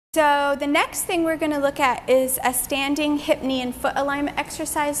So the next thing we're going to look at is a standing hip, knee, and foot alignment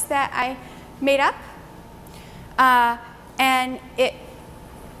exercise that I made up. And it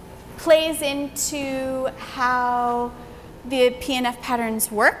plays into how the PNF patterns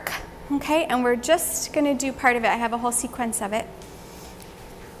work. Okay, and we're just going to do part of it. I have a whole sequence of it.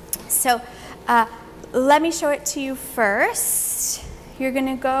 So let me show it to you first. You're going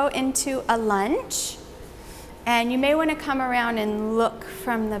to go into a lunge. And you may want to come around and look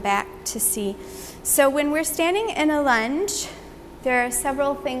from the back to see. So when we're standing in a lunge, there are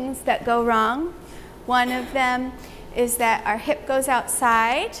several things that go wrong. One of them is that our hip goes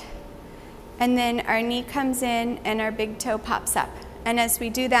outside, and then our knee comes in and our big toe pops up. And as we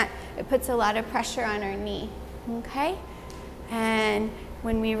do that, it puts a lot of pressure on our knee, okay? And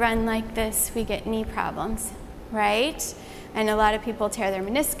when we run like this, we get knee problems, right? And a lot of people tear their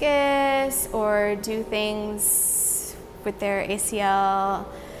meniscus or do things with their ACL,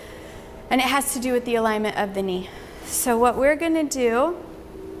 and it has to do with the alignment of the knee. So what we're going to do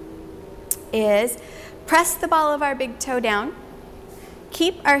is press the ball of our big toe down,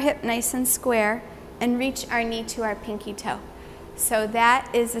 keep our hip nice and square, and reach our knee to our pinky toe. So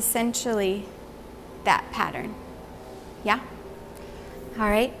that is essentially that pattern. Yeah? All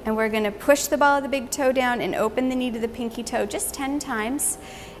right, and we're going to push the ball of the big toe down and open the knee to the pinky toe just 10 times.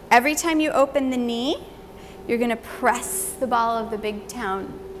 Every time you open the knee, you're going to press the ball of the big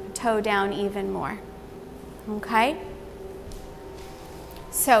toe down even more. Okay?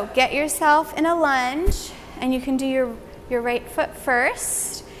 So get yourself in a lunge, and you can do your right foot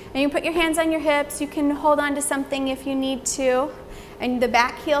first. And you can put your hands on your hips. You can hold on to something if you need to. And the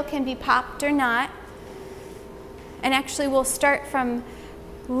back heel can be popped or not. And actually, we'll start from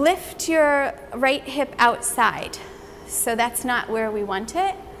lift your right hip outside. So that's not where we want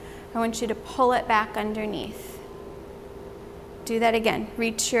it. I want you to pull it back underneath. Do that again.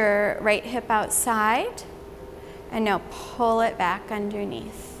 Reach your right hip outside, and now pull it back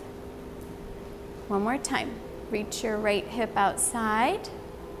underneath. One more time. Reach your right hip outside.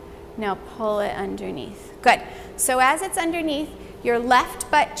 Now pull it underneath. Good. So as it's underneath, your left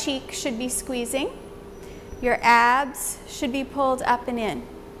butt cheek should be squeezing. Your abs should be pulled up and in,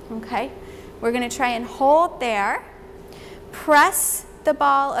 okay? We're going to try and hold there. Press the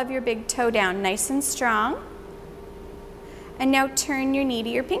ball of your big toe down nice and strong. And now turn your knee to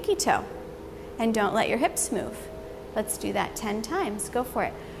your pinky toe. And don't let your hips move. Let's do that 10 times. Go for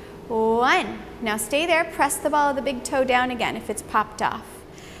it. 1. Now stay there. Press the ball of the big toe down again if it's popped off.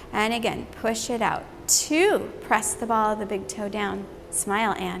 And again, push it out. 2. Press the ball of the big toe down.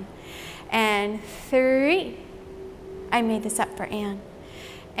 Smile, Anne. And 3, I made this up for Anne.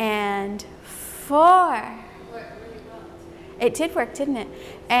 And 4, it did work, didn't it?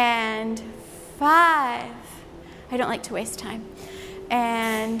 And 5, I don't like to waste time.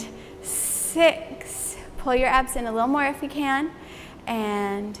 And 6, pull your abs in a little more if you can.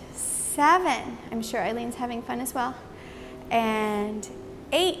 And 7, I'm sure Eileen's having fun as well. And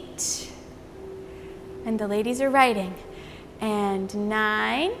 8, and the ladies are writing. And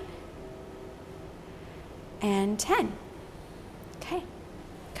 9, and 10. Okay,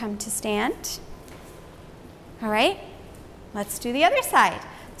 come to stand. All right, let's do the other side.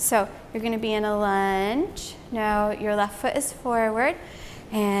 So you're going to be in a lunge. Now your left foot is forward,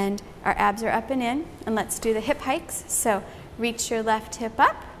 and our abs are up and in. And let's do the hip hikes. So reach your left hip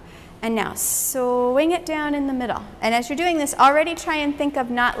up, and now swing it down in the middle. And as you're doing this, already try and think of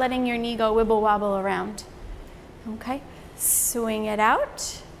not letting your knee go wibble wobble around. Okay, swing it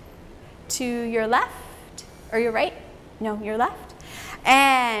out to your left. Or your right? No, your left.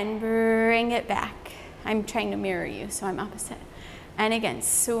 And bring it back. I'm trying to mirror you, so I'm opposite. And again,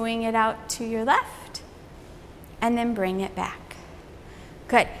 swing it out to your left, and then bring it back.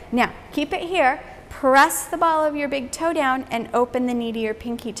 Good. Now, keep it here. Press the ball of your big toe down and open the knee to your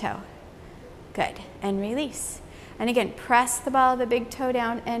pinky toe. Good. And release. And again, press the ball of the big toe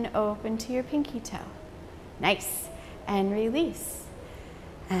down and open to your pinky toe. Nice. And release.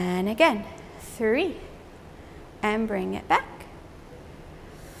 And again, 3. And bring it back.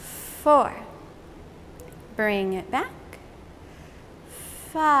 4. Bring it back.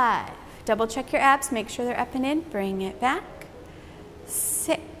 5. Double check your abs. Make sure they're up and in. Bring it back.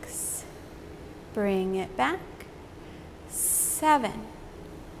 6. Bring it back. 7.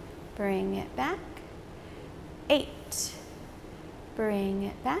 Bring it back. 8. Bring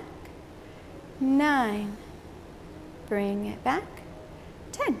it back. 9. Bring it back.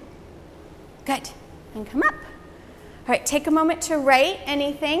 10. Good. And come up. All right, take a moment to write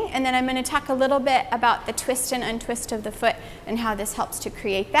anything, and then I'm going to talk a little bit about the twist and untwist of the foot and how this helps to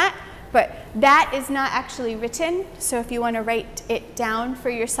create that. But that is not actually written, so if you want to write it down for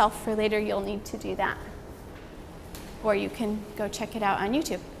yourself for later, you'll need to do that. Or you can go check it out on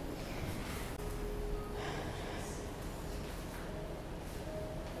YouTube.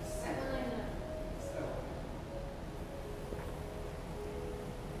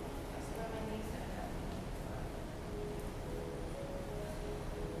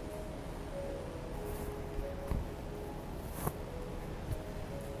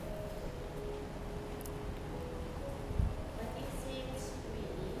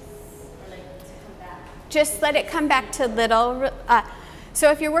 Just let it come back to little.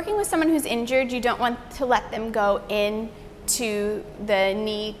 So if you're working with someone who's injured, you don't want to let them go into the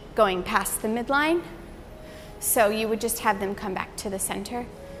knee going past the midline. So you would just have them come back to the center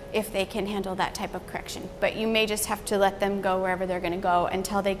if they can handle that type of correction. But you may just have to let them go wherever they're going to go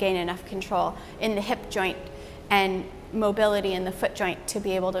until they gain enough control in the hip joint and mobility in the foot joint to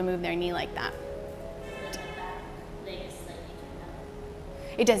be able to move their knee like that.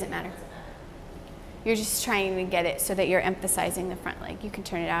 It doesn't matter. You're just trying to get it so that you're emphasizing the front leg. You can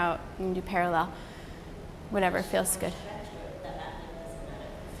turn it out, you can do parallel, whatever feels good.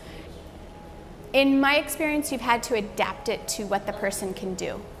 In my experience, you've had to adapt it to what the person can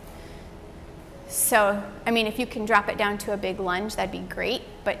do. So, I mean, if you can drop it down to a big lunge, that'd be great,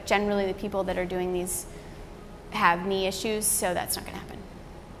 but generally the people that are doing these have knee issues, so that's not gonna happen.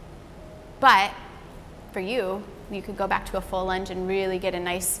 But for you, you could go back to a full lunge and really get a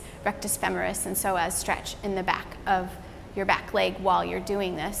nice rectus femoris and psoas stretch in the back of your back leg while you're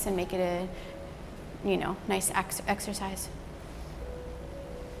doing this and make it a, you know, nice exercise.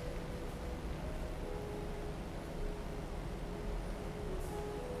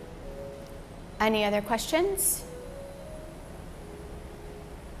 Any other questions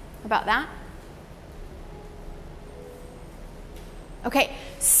about that? Okay,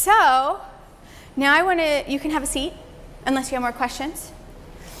 so now I want to, you can have a seat unless you have more questions.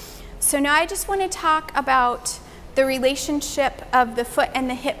 So now I just want to talk about the relationship of the foot and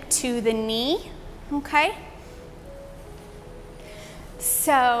the hip to the knee, okay?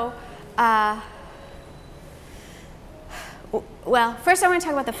 So, well, first I want to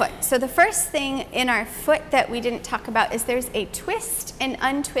talk about the foot. So the first thing in our foot that we didn't talk about is there's a twist and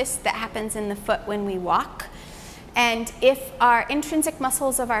untwist that happens in the foot when we walk. And if our intrinsic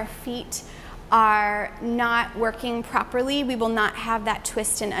muscles of our feet are not working properly, we will not have that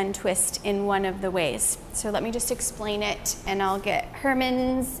twist and untwist in one of the ways. So let me just explain it, and I'll get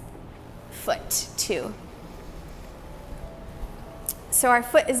Herman's foot too. So our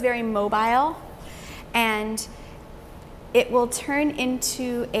foot is very mobile, and it will turn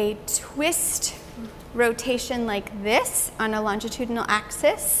into a twist rotation like this on a longitudinal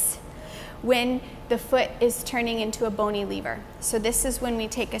axis when the foot is turning into a bony lever. So this is when we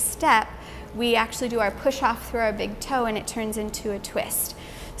take a step, we actually do our push off through our big toe and it turns into a twist.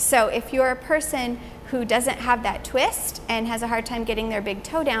 So if you're a person who doesn't have that twist and has a hard time getting their big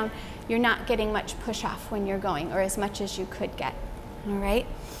toe down, you're not getting much push off when you're going, or as much as you could get, all right?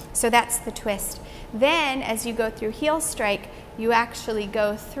 So that's the twist. Then as you go through heel strike, you actually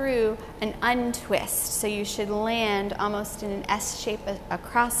go through an untwist. So you should land almost in an S shape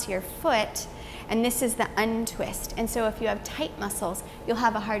across your foot, and this is the untwist. And so if you have tight muscles, you'll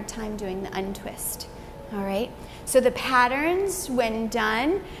have a hard time doing the untwist, all right? So the patterns, when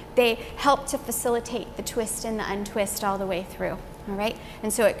done, they help to facilitate the twist and the untwist all the way through, all right?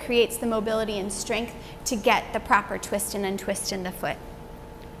 And so it creates the mobility and strength to get the proper twist and untwist in the foot.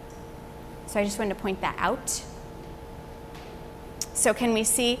 So I just wanted to point that out. So can we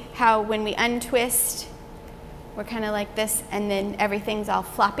see how when we untwist, we're kind of like this, and then everything's all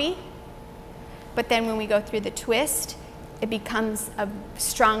floppy? But then when we go through the twist, it becomes a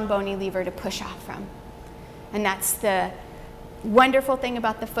strong bony lever to push off from. And that's the wonderful thing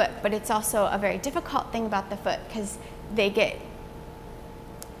about the foot, but it's also a very difficult thing about the foot because they get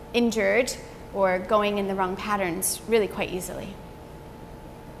injured or going in the wrong patterns really quite easily,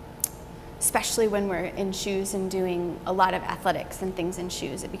 especially when we're in shoes and doing a lot of athletics and things in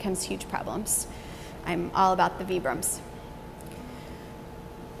shoes. It becomes huge problems. I'm all about the Vibrams.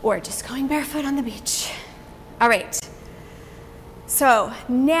 Or just going barefoot on the beach. All right, so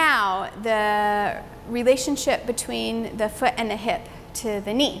now the relationship between the foot and the hip to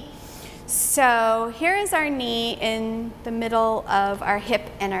the knee. So here is our knee in the middle of our hip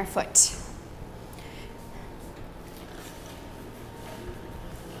and our foot.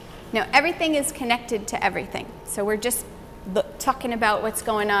 Now everything is connected to everything. So we're just talking about what's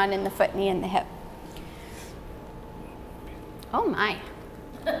going on in the foot, knee, and the hip. Oh my.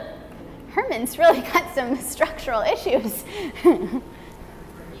 Herman's really got some structural issues.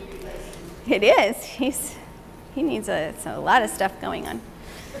 It is. He needs a lot of stuff going on.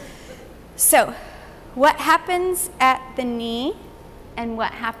 So what happens at the knee and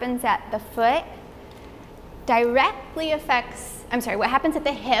what happens at the foot directly affects, what happens at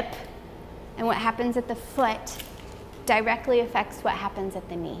the hip and what happens at the foot directly affects what happens at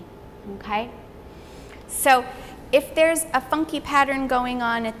the knee, okay? So if there's a funky pattern going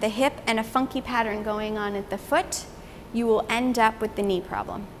on at the hip and a funky pattern going on at the foot, you will end up with the knee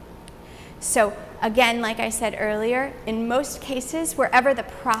problem. So again, like I said earlier, in most cases, wherever the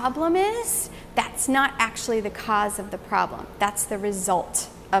problem is, that's not actually the cause of the problem. That's the result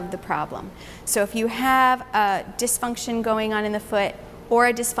of the problem. So if you have a dysfunction going on in the foot or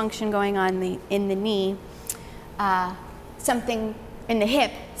a dysfunction going on in the knee, something in the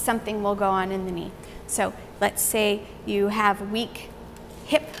hip, something will go on in the knee. So let's say you have weak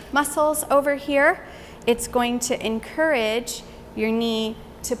hip muscles over here. It's going to encourage your knee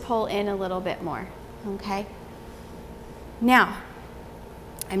to pull in a little bit more, okay? Now,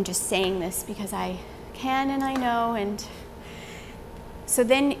 I'm just saying this because I can and I know, and so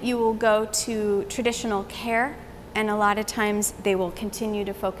then you will go to traditional care, and a lot of times they will continue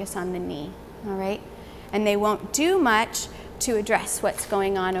to focus on the knee, all right? And they won't do much to address what's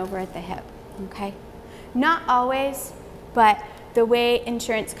going on over at the hip, okay? Not always, but the way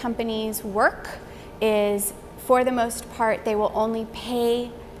insurance companies work is, for the most part, they will only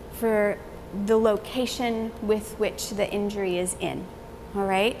pay for the location with which the injury is in, all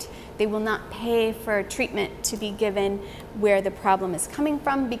right? They will not pay for treatment to be given where the problem is coming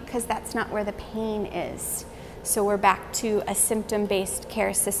from, because that's not where the pain is. So we're back to a symptom-based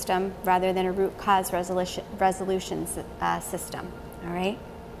care system rather than a root cause resolution system, all right?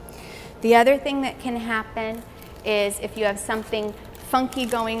 The other thing that can happen is if you have something funky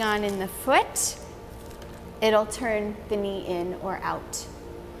going on in the foot, it'll turn the knee in or out,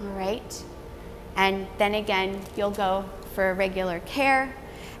 all right? And then again, you'll go for regular care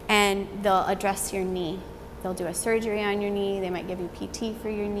and they'll address your knee. They'll do a surgery on your knee, they might give you PT for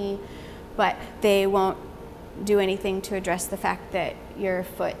your knee, but they won't do anything to address the fact that your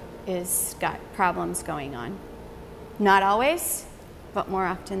foot is got problems going on. Not always, but more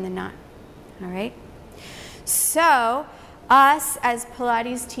often than not, all right? So us as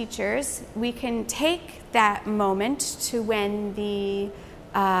Pilates teachers, we can take that moment to when the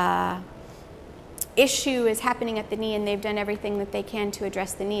issue is happening at the knee and they've done everything that they can to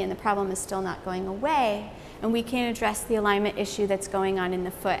address the knee and the problem is still not going away, and we can address the alignment issue that's going on in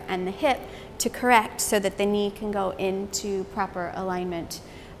the foot and the hip to correct so that the knee can go into proper alignment,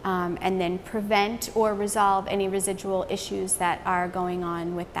 and then prevent or resolve any residual issues that are going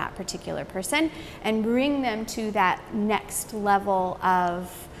on with that particular person and bring them to that next level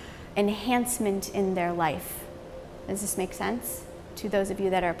of enhancement in their life. Does this make sense to those of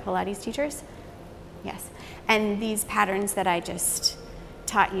you that are Pilates teachers? Yes. And these patterns that I just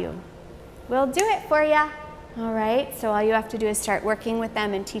taught you will do it for you. All right, so all you have to do is start working with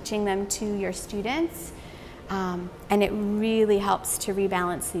them and teaching them to your students. And it really helps to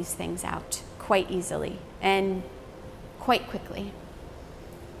rebalance these things out quite easily and quite quickly.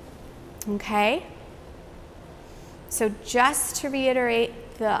 Okay? So just to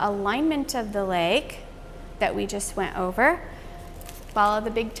reiterate the alignment of the leg that we just went over, ball of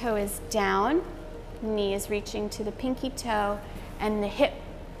the big toe is down, knee is reaching to the pinky toe, and the hip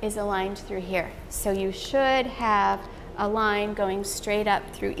is aligned through here. So you should have a line going straight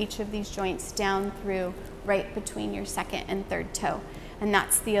up through each of these joints down through right between your second and third toe. And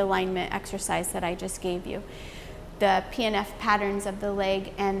that's the alignment exercise that I just gave you. The PNF patterns of the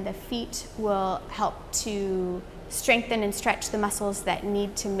leg and the feet will help to strengthen and stretch the muscles that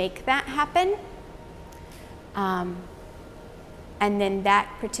need to make that happen. And then that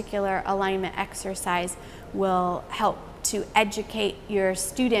particular alignment exercise will help to educate your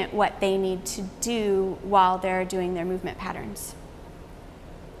student what they need to do while they're doing their movement patterns.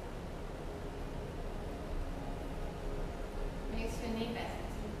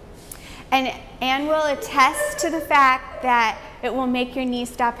 And Anne will attest to the fact that it will make your knee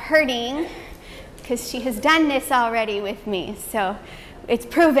stop hurting, because she has done this already with me, so it's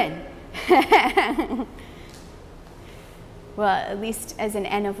proven. Well, at least as an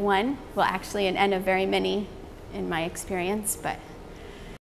N of one, well, actually an N of very many in my experience, but